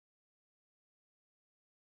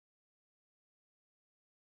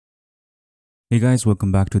Hey guys,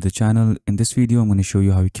 welcome back to the channel. In this video, I'm going to show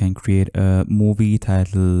you how you can create a movie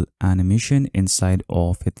title animation inside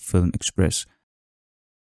of Hitfilm Express.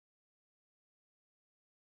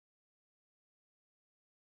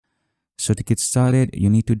 So to get started, you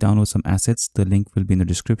need to download some assets. The link will be in the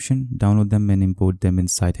description. Download them and import them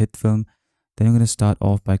inside Hitfilm. Then I'm going to start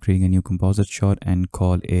off by creating a new composite shot and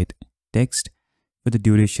call it text. For the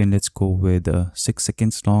duration, let's go with 6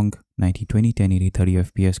 seconds long, 1920, 1080, 30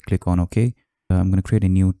 FPS. Click on OK. I'm going to create a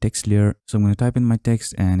new text layer. So I'm going to type in my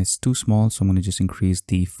text and it's too small. So I'm going to just increase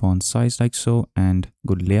the font size like so and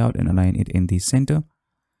go to layout and align it in the center.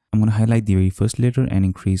 I'm going to highlight the very first letter and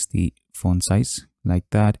increase the font size like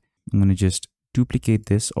that. I'm going to just duplicate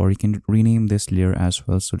this, or you can rename this layer as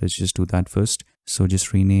well. So let's just do that first. So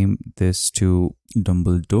just rename this to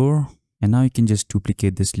Dumbledore. And now you can just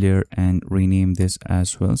duplicate this layer and rename this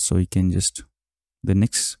as well. So you can just, the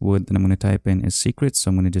next word that I'm going to type in is secret. So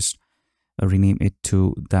I'm going to just rename it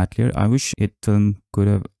to that layer. I wish Hitfilm could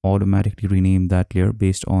have automatically renamed that layer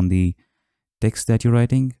based on the text that you're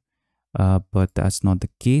writing, but that's not the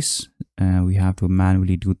case. We have to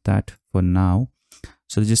manually do that for now.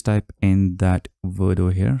 So just type in that word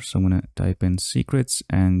over here. So I'm going to type in secrets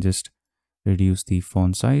and just reduce the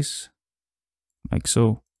font size like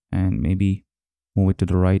so, and maybe move it to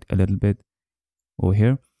the right a little bit over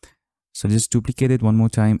here. So just duplicate it one more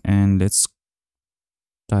time and let's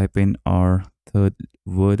type in our third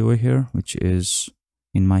word over here, which is,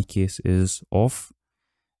 in my case, is off.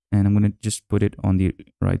 And I'm going to just put it on the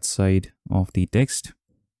right side of the text.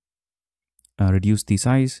 Reduce the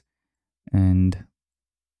size and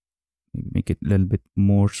make it a little bit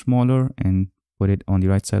more smaller and put it on the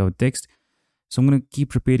right side of the text. So I'm going to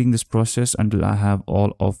keep repeating this process until I have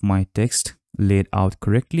all of my text laid out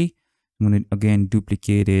correctly. I'm going to again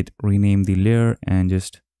duplicate it, rename the layer and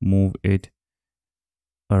just move it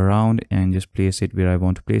around and just place it where I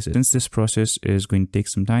want to place it. Since this process is going to take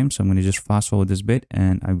some time, so I'm going to just fast forward this bit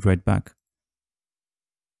and I'll be right back.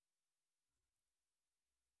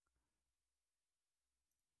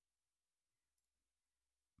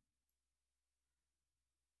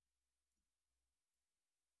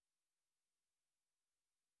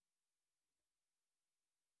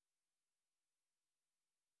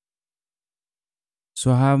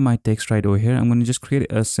 So I have my text right over here. I'm going to just create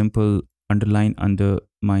a simple underline under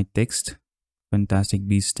my text. Fantastic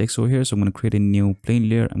Beast text over here. So I'm going to create a new plain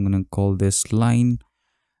layer. I'm going to call this line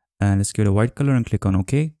and let's give it a white color and click on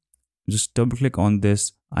OK. Just double click on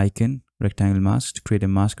this icon, rectangle mask, to create a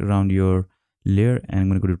mask around your layer. And I'm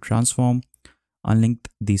going to go to transform, unlink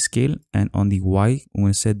the scale, and on the Y, I'm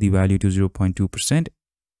going to set the value to 0.2%,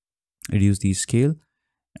 reduce the scale,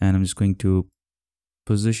 and I'm just going to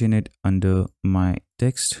position it under my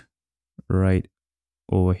text right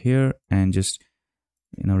over here and just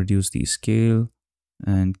reduce the scale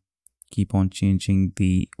and keep on changing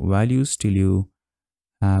the values till you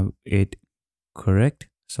have it correct.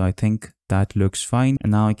 So I think that looks fine.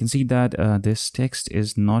 And now I can see that this text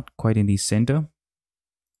is not quite in the center.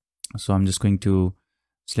 So I'm just going to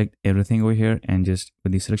select everything over here and just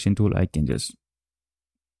with the selection tool, I can just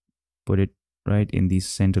put it right in the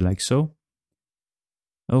center like so.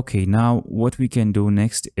 Okay, now what we can do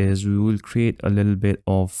next is we will create a little bit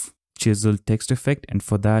of chisel text effect, and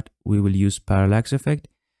for that we will use parallax effect.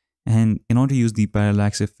 And in order to use the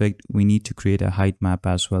parallax effect, we need to create a height map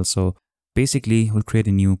as well. So basically we'll create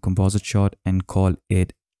a new composite shot and call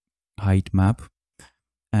it height map.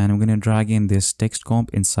 And I'm going to drag in this text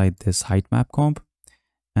comp inside this height map comp.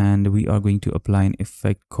 And we are going to apply an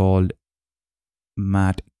effect called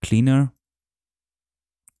matte cleaner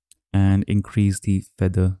and increase the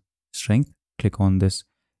feather strength. Click on this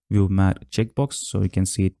view matte checkbox so you can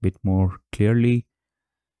see it a bit more clearly.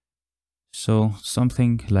 So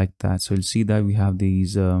something like that. So you'll see that we have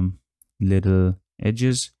these little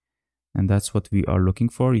edges, and that's what we are looking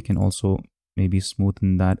for. You can also maybe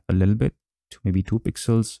smoothen that a little bit to maybe 2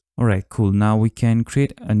 pixels. All right, cool. Now we can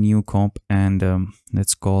create a new comp and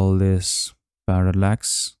let's call this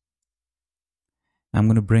Parallax. I'm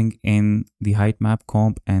going to bring in the height map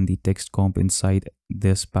comp and the text comp inside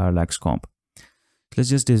this parallax comp.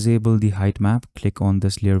 Let's just disable the height map. Click on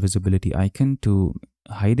this layer visibility icon to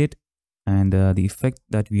hide it. And the effect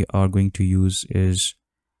that we are going to use is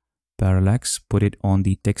parallax. Put it on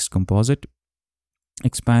the text composite,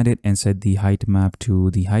 expand it and set the height map to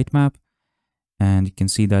the height map. And you can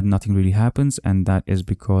see that nothing really happens. And that is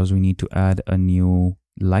because we need to add a new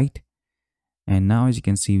light. And now as you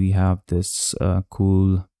can see, we have this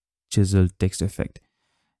cool chisel text effect.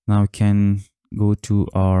 Now we can go to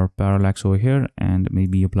our parallax over here and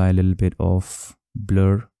maybe apply a little bit of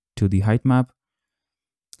blur to the height map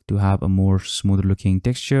to have a more smoother looking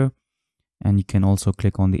texture. And you can also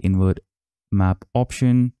click on the invert map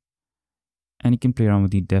option, and you can play around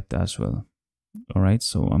with the depth as well. All right,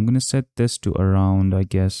 so I'm going to set this to around, I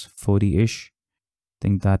guess, 40-ish. I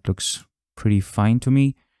think that looks pretty fine to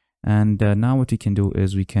me. And now what we can do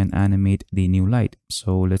is we can animate the new light.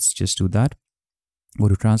 So let's just do that. Go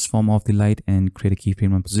to transform of the light and create a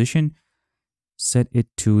keyframe on position. Set it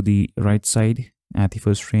to the right side at the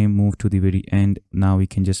first frame, move to the very end. Now we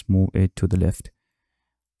can just move it to the left.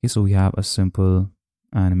 Okay, so we have a simple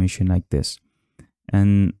animation like this.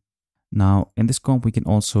 And now in this comp, we can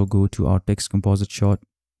also go to our text composite shot,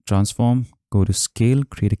 transform, go to scale,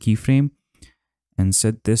 create a keyframe, and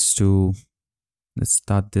set this to, let's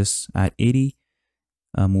start this at 80,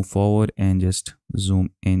 move forward and just zoom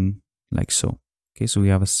in like so. Okay, so we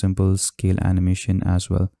have a simple scale animation as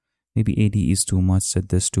well. Maybe 80 is too much, set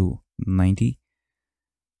this to 90.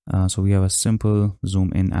 So we have a simple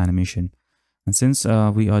zoom in animation. And since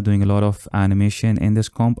we are doing a lot of animation in this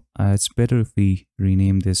comp, it's better if we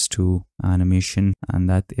rename this to animation, and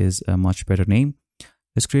that is a much better name.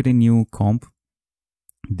 Let's create a new comp.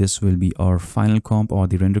 This will be our final comp or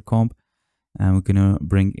the render comp, and we're gonna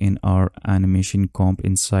bring in our animation comp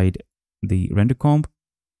inside the render comp.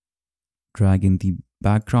 Drag in the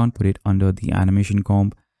background, put it under the animation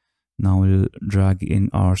comp. Now we'll drag in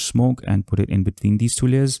our smoke and put it in between these two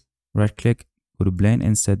layers. Right click, go to blend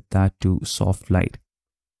and set that to soft light.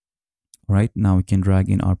 All right, now we can drag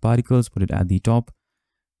in our particles, put it at the top.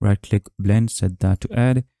 Right click, blend, set that to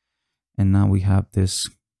add. And now we have this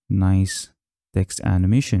nice text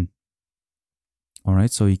animation. All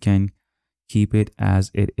right, so you can keep it as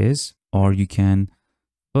it is, or you can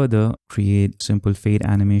further create simple fade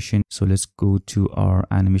animation. So let's go to our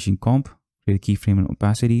animation comp, create a keyframe and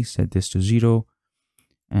opacity, set this to 0,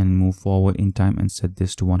 and move forward in time and set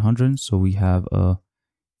this to 100. So we have a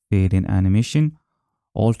fade in animation.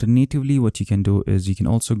 Alternatively, what you can do is you can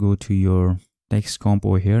also go to your text comp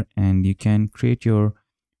over here and you can create your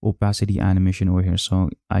opacity animation over here. So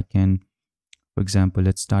I can, for example,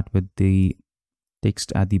 let's start with the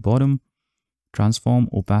text at the bottom, transform,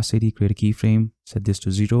 opacity, create a keyframe, set this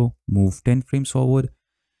to 0, move 10 frames forward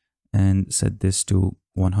and set this to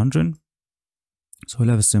 100. So we'll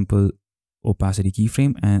have a simple opacity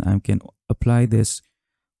keyframe, and I can apply this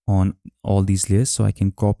on all these layers. So I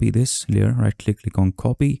can copy this layer, right click, click on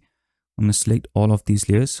copy. I'm going to select all of these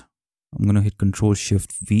layers. I'm going to hit Control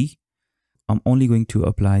Shift V. I'm only going to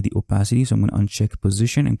apply the opacity. So I'm going to uncheck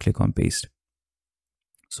position and click on paste.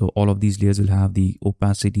 So all of these layers will have the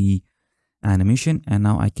opacity animation, and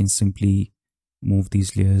now I can simply move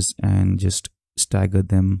these layers and just stagger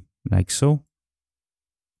them like so.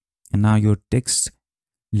 And now your text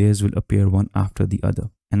layers will appear one after the other.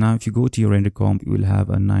 And now if you go to your render comp, you will have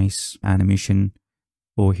a nice animation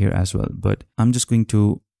over here as well. But I'm just going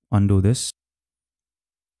to undo this.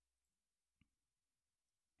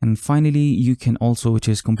 And finally, you can also, which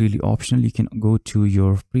is completely optional, you can go to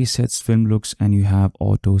your presets, film looks, and you have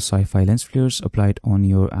auto sci-fi lens flares applied on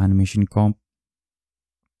your animation comp.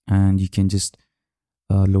 And you can just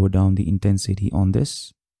lower down the intensity on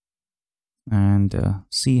this and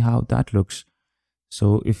see how that looks.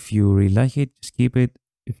 So if you really like it, just keep it.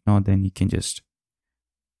 If not, then you can just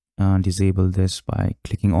disable this by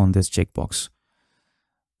clicking on this checkbox.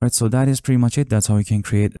 Right, so that is pretty much it. That's how you can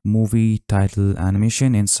create movie title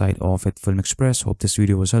animation inside of Hitfilm Express. Hope this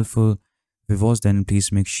video was helpful. If it was, then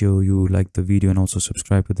please make sure you like the video and also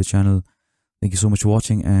subscribe to the channel. Thank you so much for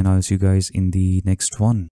watching, and I'll see you guys in the next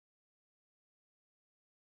one.